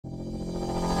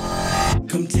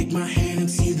Come take my hand and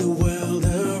see the world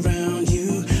around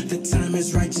you. The time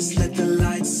is right, just let the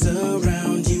light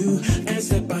surround you. And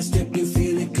step by step you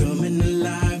feel it coming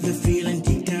alive, the feeling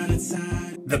deep down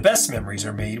inside. The best memories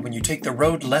are made when you take the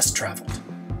road less traveled.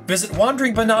 Visit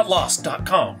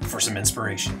wanderingbutnotlost.com for some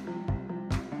inspiration.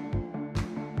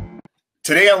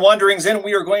 Today on Wanderings In,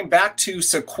 we are going back to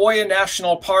Sequoia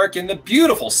National Park in the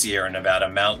beautiful Sierra Nevada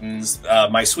mountains.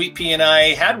 My sweet pea and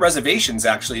I had reservations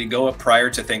actually to go up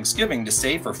prior to Thanksgiving to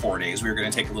stay for 4 days. We were going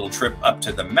to take a little trip up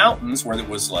to the mountains where it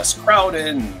was less crowded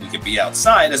and we could be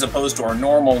outside as opposed to our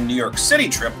normal New York City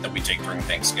trip that we take during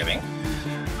Thanksgiving.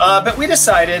 But we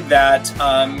decided that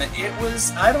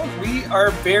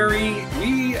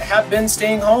we have been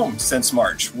staying home since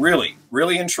March, really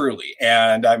and truly.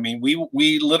 And I mean,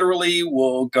 we literally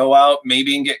will go out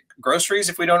maybe and get groceries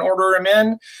if we don't order them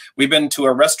in. We've been to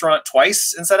a restaurant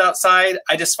twice and sat outside.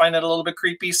 I just find it a little bit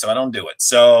creepy, so I don't do it.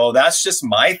 So that's just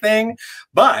my thing.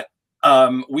 But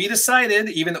we decided,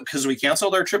 even because we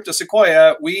canceled our trip to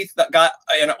Sequoia, we got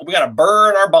a burr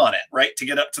in our bonnet, right, to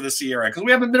get up to the Sierra, because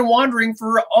we haven't been wandering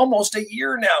for almost a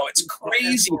year now. It's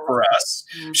crazy for us.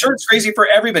 Sure, it's crazy for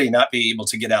everybody not being able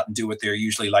to get out and do what they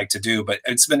usually like to do, but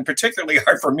it's been particularly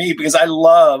hard for me because I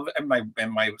love, and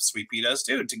my sweet pea does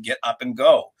too, to get up and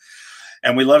go.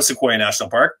 And we love Sequoia National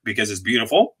Park because it's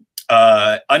beautiful.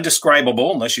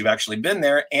 Undescribable unless you've actually been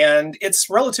there, and it's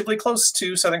relatively close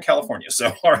to Southern California,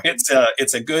 so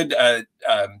it's a good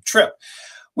trip.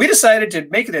 We decided to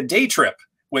make it a day trip,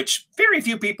 which very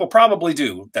few people probably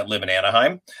do that live in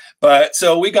Anaheim. But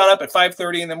so we got up at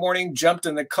 5:30 in the morning, jumped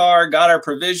in the car, got our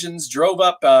provisions, drove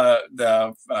up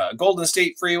the Golden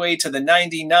State Freeway to the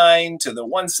 99 to the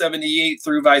 178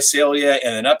 through Visalia,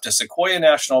 and then up to Sequoia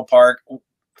National Park.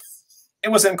 It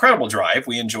was an incredible drive.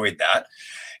 We enjoyed that.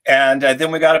 And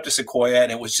then we got up to Sequoia,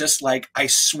 and it was just like, I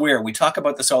swear, we talk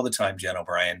about this all the time, Jen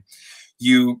O'Brien.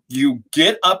 You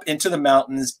get up into the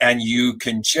mountains and you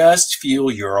can just feel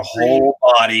your whole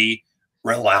body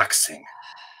relaxing.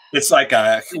 It's like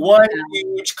one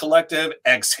huge collective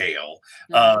exhale,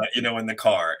 in the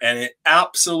car. And it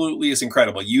absolutely is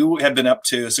incredible. You have been up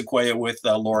to Sequoia with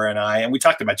Laura and I, and we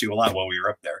talked about you a lot while we were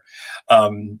up there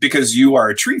because you are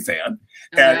a tree fan.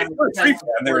 And if you're a tree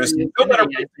fan, there is no better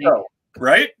place to go.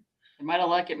 Right? I might have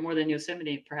liked it more than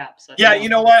Yosemite, perhaps. Yeah, you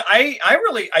know what? I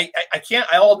can't.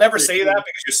 I'll never say that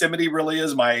because Yosemite really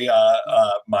is my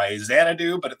my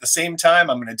Xanadu. But at the same time,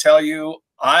 I'm going to tell you,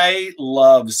 I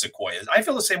love sequoias. I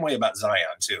feel the same way about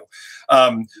Zion too.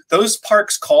 Those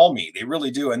parks call me. They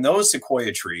really do. And those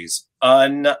sequoia trees,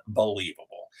 unbelievable.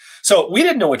 So we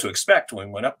didn't know what to expect when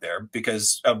we went up there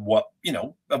because of what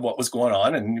was going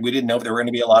on, and we didn't know if there were going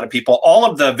to be a lot of people. All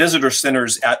of the visitor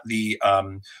centers at the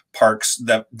parks,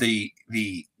 the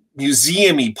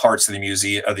museum-y parts of the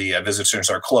museum of the visitor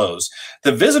centers are closed.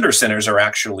 The visitor centers are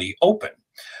actually open.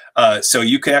 So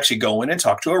you can actually go in and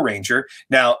talk to a ranger.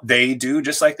 Now, they do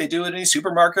just like they do at any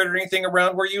supermarket or anything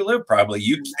around where you live, probably.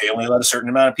 They only let a certain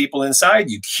amount of people inside.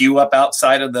 You queue up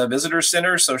outside of the visitor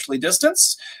center, socially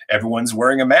distanced. Everyone's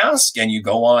wearing a mask, and you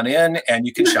go on in and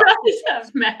you can shop. They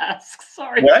have masks.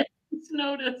 Sorry, what? I just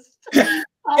noticed.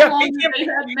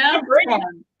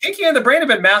 Pinky and the Brain have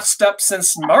been masked up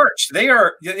since March. They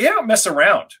don't mess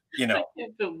around, I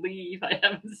can't believe I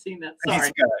haven't seen that. Sorry.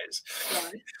 These guys.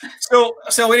 Sorry.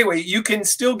 So anyway, you can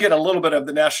still get a little bit of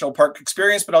the national park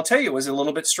experience, but I'll tell you, it was a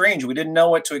little bit strange. We didn't know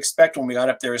what to expect when we got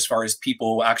up there as far as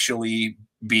people actually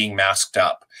being masked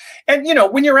up. And,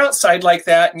 when you're outside like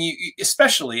that, and you,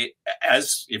 especially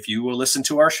as if you will listen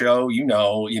to our show,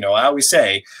 I always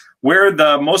say, where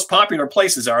the most popular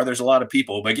places are, there's a lot of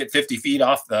people, but get 50 feet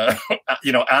off the,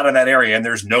 out of that area and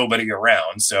there's nobody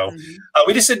around. So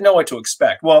we just didn't know what to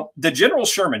expect. Well, the General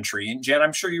Sherman tree, and Jen,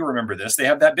 I'm sure you remember this, they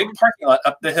have that big parking lot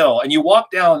up the hill and you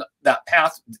walk down that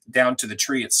path down to the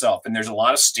tree itself. And there's a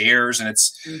lot of stairs and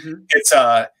it's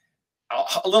a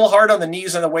little hard on the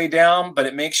knees on the way down, but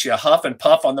it makes you huff and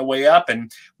puff on the way up.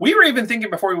 And we were even thinking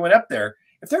before we went up there,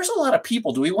 if there's a lot of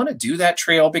people, do we want to do that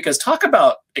trail? Because talk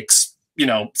about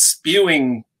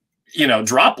spewing,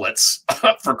 droplets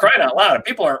for crying out loud. If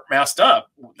people aren't masked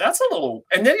up, that's a little,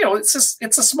 and then, it's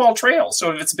a small trail.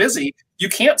 So if it's busy, you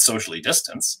can't socially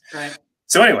distance. Right.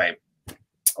 So anyway,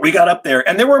 we got up there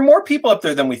and there were more people up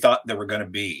there than we thought there were going to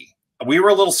be. We were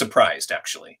a little surprised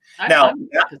actually. Pardon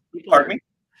me?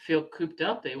 Feel cooped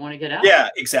up. They want to get out. Yeah,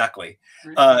 exactly.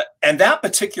 Right. And that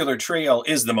particular trail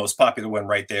is the most popular one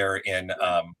right there in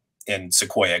in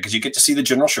Sequoia, because you get to see the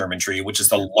General Sherman tree, which is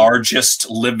the largest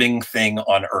living thing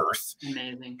on Earth.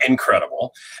 Amazing.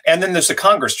 Incredible. And then there's the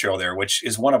Congress Trail there, which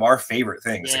is one of our favorite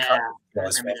things. Yeah, the Congress Trail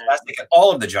is fantastic. And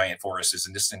all of the giant forests is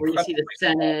just where incredible. you see the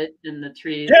Senate and the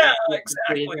trees. Yeah,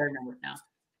 exactly. exactly. I remember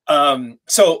now.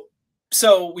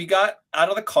 So we got out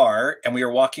of the car and we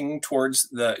were walking towards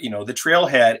the, the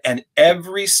trailhead, and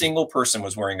every single person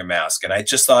was wearing a mask. And I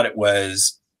just thought it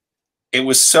was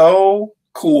so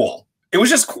cool. It was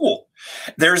just cool.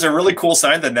 There's a really cool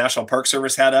sign the National Park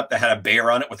Service had up that had a bear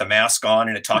on it with a mask on,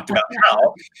 and it talked about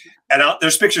how, and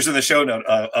there's pictures in the show note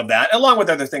of that, along with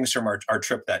other things from our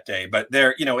trip that day. But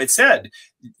there, it said,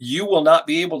 you will not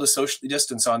be able to socially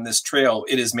distance on this trail.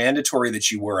 It is mandatory that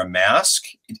you wear a mask.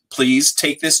 Please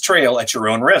take this trail at your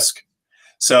own risk.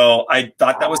 So I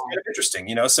thought that was kind of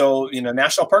interesting, So,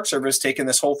 National Park Service taking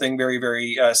this whole thing very,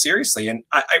 very seriously. And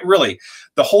I really,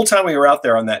 the whole time we were out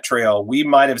there on that trail, we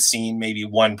might have seen maybe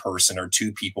one person or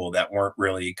two people that weren't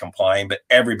really complying, but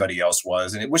everybody else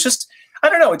was. And it was just, I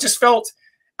don't know, it just felt,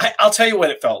 I'll tell you what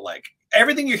it felt like.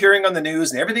 Everything you're hearing on the news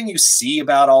and everything you see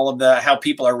about all of how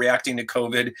people are reacting to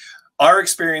COVID, our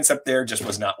experience up there just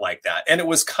was not like that. And it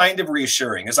was kind of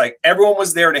reassuring. It's like everyone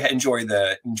was there to enjoy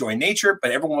nature,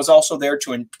 but everyone was also there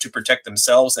to protect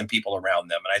themselves and people around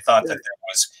them. And I thought that there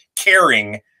was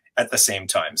caring at the same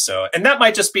time. So, and that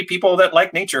might just be people that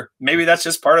like nature. Maybe that's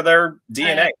just part of their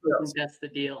DNA. I think that's the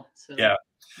deal. So. Yeah.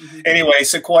 Anyway,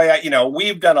 Sequoia,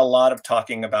 we've done a lot of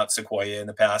talking about Sequoia in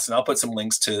the past, and I'll put some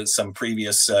links to some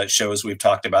previous shows we've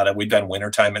talked about it. We've done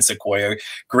wintertime in Sequoia.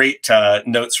 Great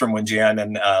notes from when Jan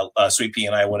and Sweet Pea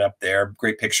and I went up there.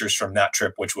 Great pictures from that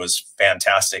trip, which was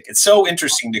fantastic. It's so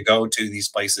interesting to go to these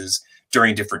places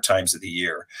during different times of the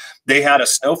year. They had a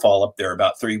snowfall up there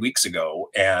about 3 weeks ago,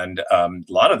 and a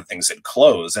lot of the things had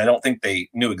closed. I don't think they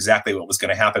knew exactly what was going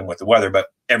to happen with the weather, but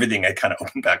everything had kind of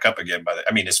opened back up again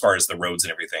as far as the roads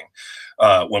and everything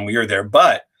when we were there.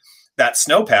 But that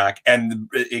snowpack and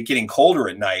it getting colder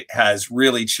at night has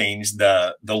really changed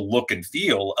the look and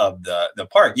feel of the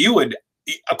park.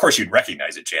 Of course, you'd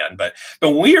recognize it, Jan, but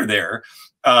when we were there,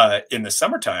 in the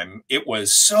summertime, it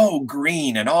was so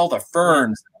green and all the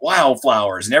ferns,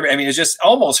 wildflowers, and everything. I mean, it just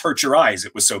almost hurt your eyes.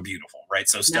 It was so beautiful, right?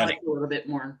 So stunning. Now it's a little bit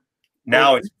more.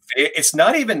 Now it's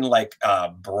not even like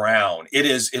brown.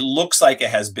 It looks like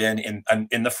it has been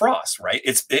in the frost, right?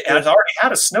 It has already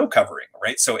had a snow covering,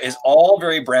 right? So it's all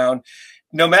very brown.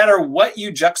 No matter what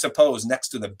you juxtapose next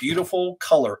to the beautiful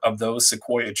color of those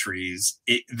Sequoia trees,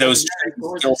 those trees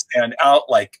still stand out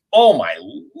like, oh my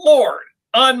Lord.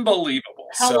 Unbelievable.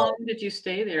 How long did you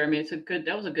stay there? I mean,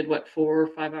 that was a good, what, 4 or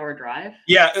 5 hour drive?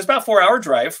 Yeah, it was about a 4-hour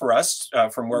drive for us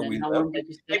from where we live.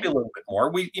 Maybe a little bit more.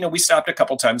 We stopped a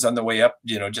couple times on the way up,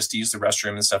 just to use the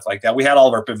restroom and stuff like that. We had all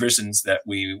of our provisions that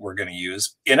we were going to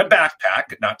use in a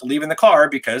backpack, not to leave in the car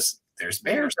because there's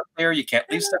bears up there. You can't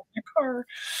leave stuff in your car.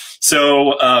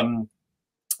 So,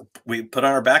 we put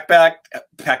on our backpack,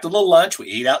 packed a little lunch. We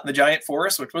ate out in the giant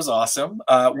forest, which was awesome.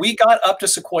 We got up to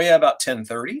Sequoia about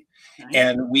 10:30. Nice.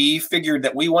 And we figured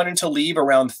that we wanted to leave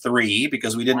around 3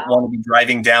 because we didn't want to be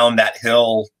driving down that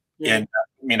hill in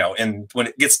when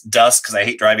it gets dusk, because I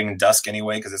hate driving in dusk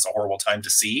anyway, because it's a horrible time to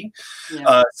see.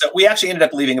 Yeah. So we actually ended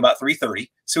up leaving about 3:30.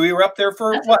 So we were up there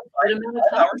for 5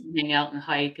 hours. Hang out and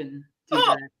hike and do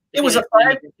that. It was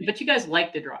but you guys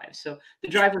liked the drive, so the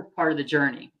drive was part of the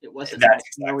journey. It wasn't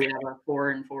we have a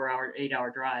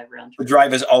 8-hour drive round trip. The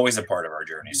drive is always a part of our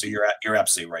journey, so you're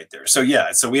absolutely right there. So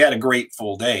yeah, so we had a great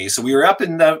full day. So we were up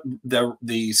in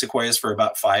the Sequoias for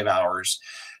about 5 hours.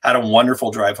 Had a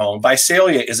wonderful drive home.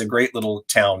 Visalia is a great little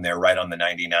town there, right on the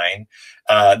 99.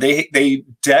 They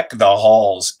deck the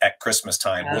halls at Christmas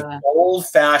time with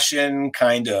old-fashioned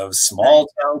kind of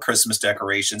small-town Christmas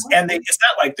decorations. And it's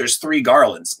not like there's 3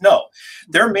 garlands. No,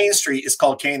 their main street is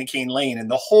called Candy Cane Lane,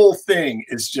 and the whole thing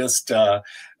is just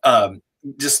garland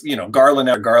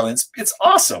after garlands. It's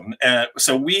awesome.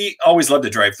 So we always love to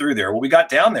drive through there. Well, we got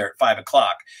down there at 5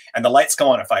 o'clock, and the lights go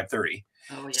on at 5:30.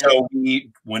 Oh, yeah. So we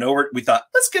went over, we thought,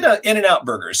 let's get an In-N-Out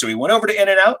burger. So we went over to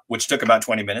In-N-Out, which took about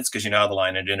 20 minutes because you know how the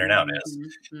line at In-N-Out is.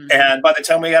 And by the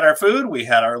time we got our food, we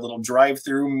had our little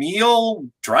drive-through meal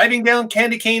driving down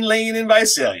Candy Cane Lane in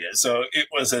Visalia. So it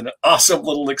was an awesome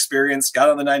little experience. Got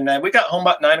on the 99. We got home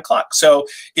about 9 o'clock. So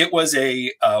it was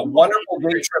a wonderful day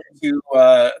trip to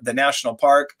the national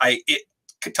park. It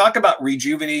could talk about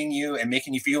rejuvenating you and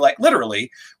making you feel like, literally,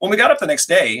 when we got up the next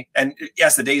day, and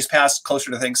as the days passed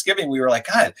closer to Thanksgiving, we were like,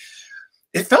 God,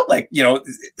 it felt like,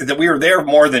 that we were there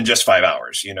more than just 5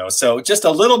 hours, so just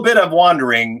a little bit of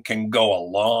wandering can go a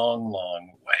long,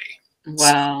 long way.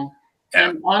 Wow. So, yeah.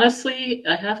 And honestly,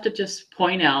 I have to just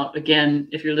point out again,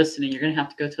 if you're listening, you're going to have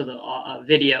to go to the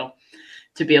video.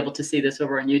 to be able to see this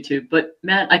over on YouTube. But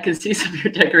Matt, I can see some of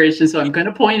your decorations, so I'm going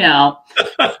to point out,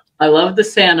 I love the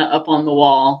Santa up on the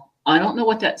wall. I don't know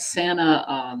what that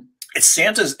Santa. It's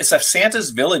a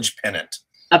Santa's Village pennant.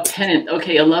 A pennant.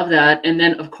 Okay, I love that. And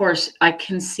then, of course, I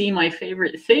can see my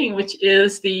favorite thing, which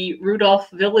is the Rudolph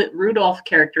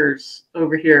characters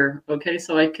over here. Okay,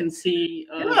 so I can see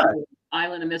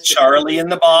Island of Misfits. Charlie in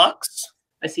the box.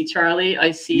 I see Charlie. I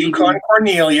see Yukon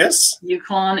Cornelius.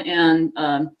 Yukon and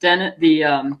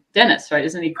Dennis, right?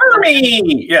 Isn't he?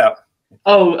 Hermie. Yeah.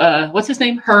 Oh, what's his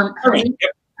name? Hermie.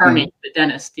 Yep. Hermie, the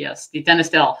dentist. Yes, the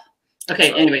dentist elf.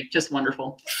 Okay, anyway, just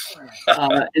wonderful.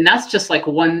 And that's just like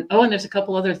one. Oh, and there's a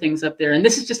couple other things up there. And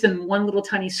this is just in one little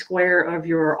tiny square of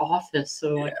your office.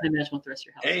 So I can imagine what the rest of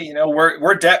your house is. Hey, you know,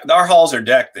 we're decked. Our halls are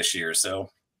decked this year. So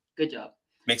good job.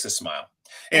 Makes us smile.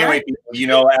 Anyway, people, you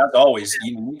know, as always,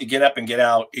 you need to get up and get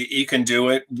out. You can do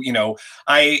it. You know,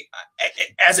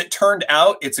 as it turned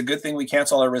out, it's a good thing we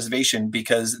canceled our reservation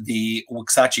because the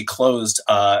Waxahachie closed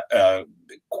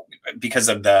because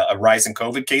of the rise in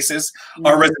COVID cases.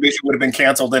 Our reservation would have been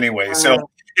canceled anyway. So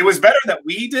it was better that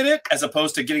we did it as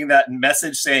opposed to getting that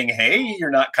message saying, hey, you're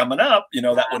not coming up. You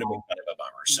know, that would have been kind of a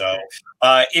bummer. So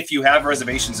if you have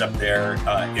reservations up there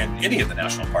in any of the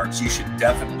national parks, you should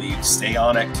definitely stay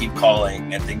on it, keep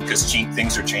calling, and because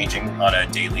things are changing on a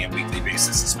daily and weekly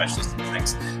basis, especially since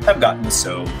things have gotten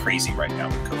so crazy right now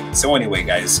with COVID. So anyway,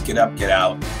 guys, get up, get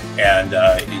out, and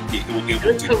it will do.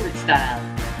 COVID style.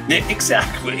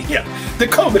 Exactly. Yeah. The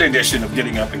COVID edition of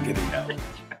getting up and getting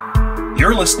out.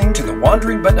 You're listening to the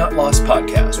Wandering But Not Lost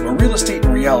podcast, where real estate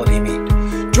and reality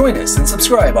meet. Join us and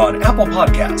subscribe on Apple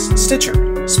Podcasts, Stitcher,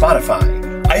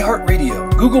 Spotify,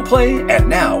 iHeartRadio, Google Play, and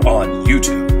now on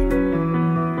YouTube.